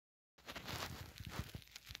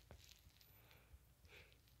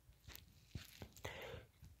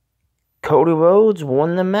Cody Rhodes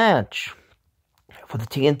won the match for the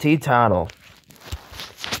TNT title.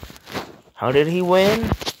 How did he win?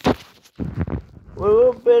 Well, a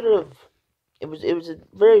little bit of... It was a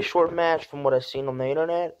very short match from what I've seen on the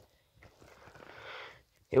internet.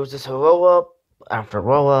 It was just a roll-up after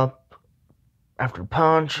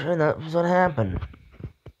punch, and that was what happened.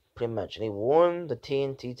 Pretty much. And he won the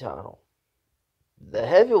TNT title. The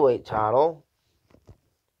heavyweight title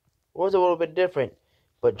was a little bit different,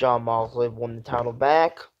 but John Moxley won the title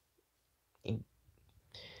back. And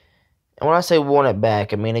when I say won it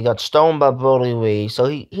back, I mean he got stoned by Brody Lee, so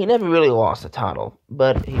he never really lost the title,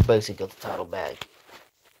 but he basically got the title back.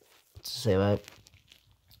 To say that.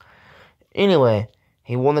 Anyway,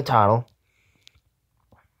 he won the title.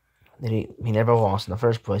 He never lost in the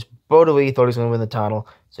first place. Brody Lee thought he was going to win the title,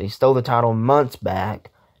 so he stole the title months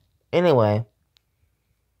back. Anyway,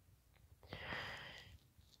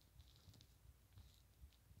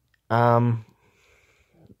 Brody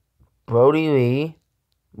Lee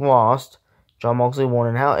lost. John Moxley won,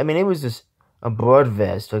 and how? I mean, it was just a blood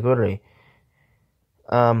fest, like literally.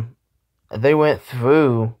 They went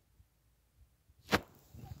through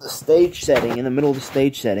the stage setting, in the middle of the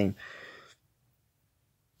stage setting.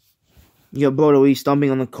 You got Brody Lee stomping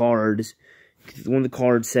on the cards, one of the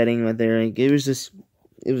card setting right there. Like, it was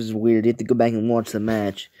weird. You have to go back and watch the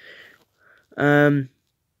match.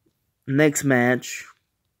 Next match.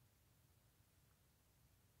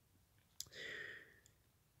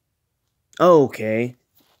 Okay.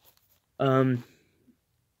 First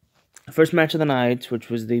match of the night, which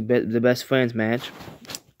was the best friends match,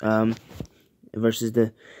 versus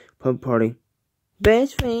the pub party.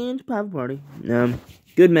 Best friends pub party.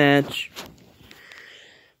 Good match.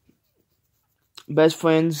 Best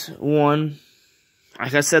friends won,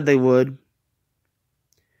 like I said they would.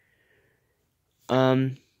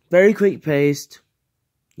 Very quick paced.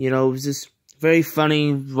 You know, it was just very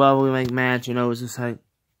funny rivalry match. You know, it was just like,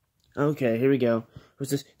 okay, here we go. Let's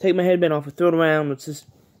just take my headband off and throw it around. Let's just...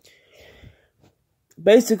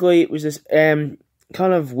 Basically, it was just kind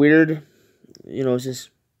of weird. You know, it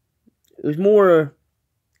was more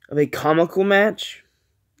of a comical match.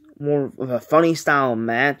 More of a funny style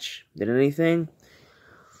match than anything.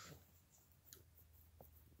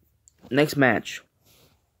 Next match.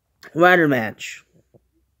 Ladder match.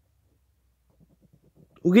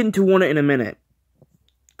 We'll get into one in a minute.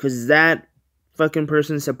 Because that fucking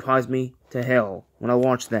person surprised me to hell when I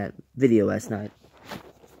watched that video last night.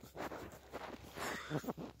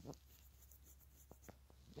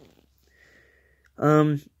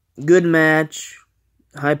 Good match.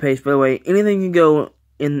 High pace. By the way, anything can go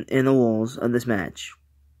in the walls of this match.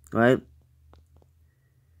 Right?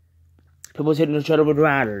 People was hitting each other with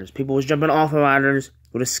ladders. People was jumping off of ladders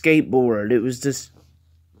with a skateboard. It was just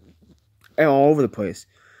all over the place.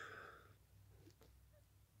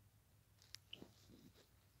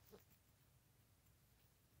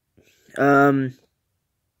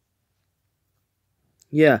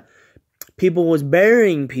 Yeah. People was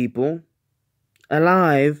burying people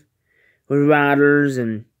alive with ladders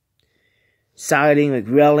and siding, like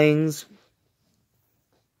railings.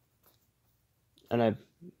 And a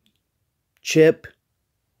chip.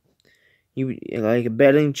 Like a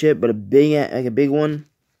betting chip, but a big one.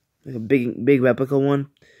 Like a big replica one.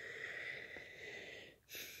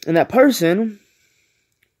 And that person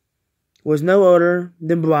was no other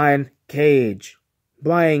than Brian Cage.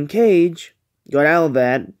 Brian Cage got out of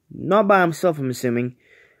that, not by himself, I'm assuming.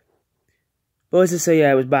 But let's just say,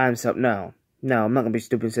 yeah, it was by himself. No, I'm not going to be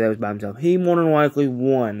stupid and say that it was by himself. He more than likely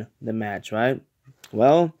won the match, right?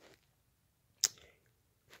 Well,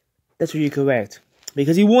 that's where you're correct.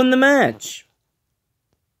 Because he won the match.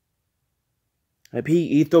 Like,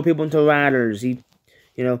 he threw people into ladders.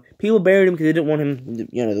 People buried him because they didn't want him,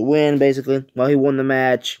 to win, basically. Well, he won the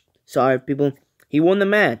match. Sorry, people. He won the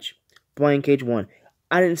match. Brian Cage won.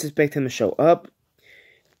 I didn't suspect him to show up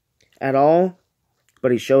at all,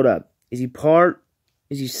 but he showed up. Is he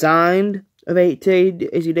signed of is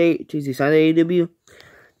he signed to AEW?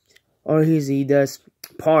 Or is he just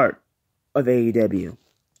part of AEW?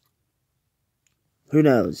 Who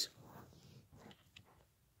knows?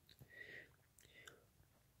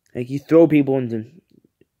 Like, you throw people into,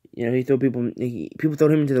 people throw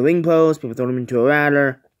him into the ring post, people throw him into a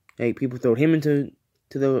ladder, like, people throw him into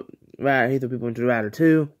the ladder, he threw people into the ladder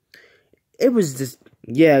too. It was just,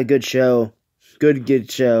 yeah, good show.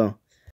 Good show.